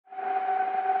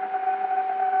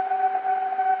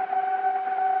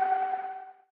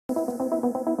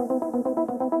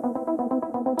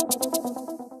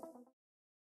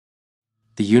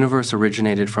The universe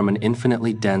originated from an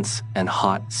infinitely dense and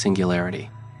hot singularity.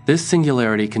 This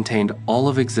singularity contained all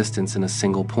of existence in a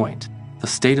single point. The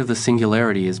state of the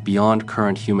singularity is beyond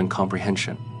current human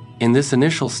comprehension. In this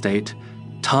initial state,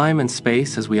 time and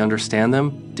space as we understand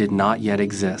them did not yet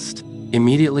exist.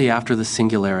 Immediately after the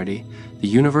singularity, the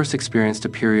universe experienced a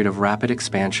period of rapid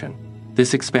expansion.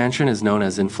 This expansion is known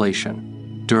as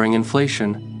inflation. During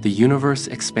inflation, the universe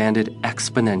expanded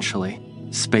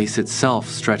exponentially. Space itself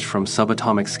stretched from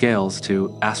subatomic scales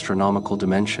to astronomical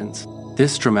dimensions.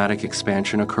 This dramatic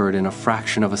expansion occurred in a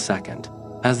fraction of a second.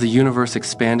 As the universe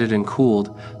expanded and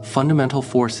cooled, fundamental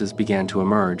forces began to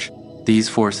emerge. These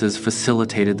forces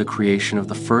facilitated the creation of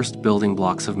the first building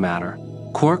blocks of matter.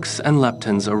 Quarks and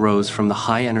leptons arose from the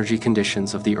high-energy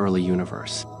conditions of the early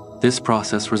universe. This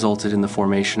process resulted in the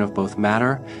formation of both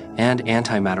matter and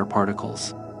antimatter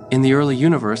particles. In the early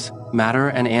universe, matter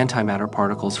and antimatter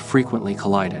particles frequently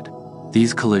collided.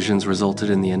 These collisions resulted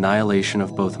in the annihilation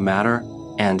of both matter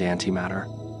and antimatter.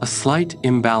 A slight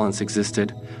imbalance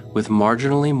existed, with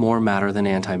marginally more matter than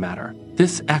antimatter.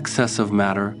 This excess of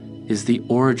matter is the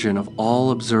origin of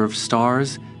all observed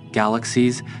stars,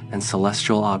 galaxies, and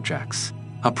celestial objects.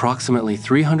 Approximately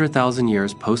 300,000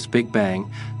 years post-Big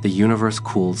Bang, the universe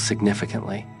cooled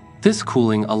significantly. This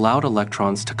cooling allowed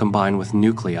electrons to combine with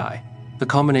nuclei. The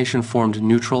combination formed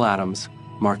neutral atoms,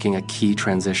 marking a key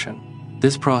transition.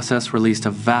 This process released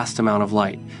a vast amount of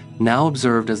light, now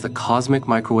observed as the cosmic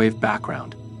microwave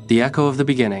background, the echo of the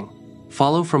beginning.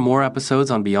 Follow for more episodes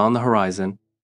on Beyond the Horizon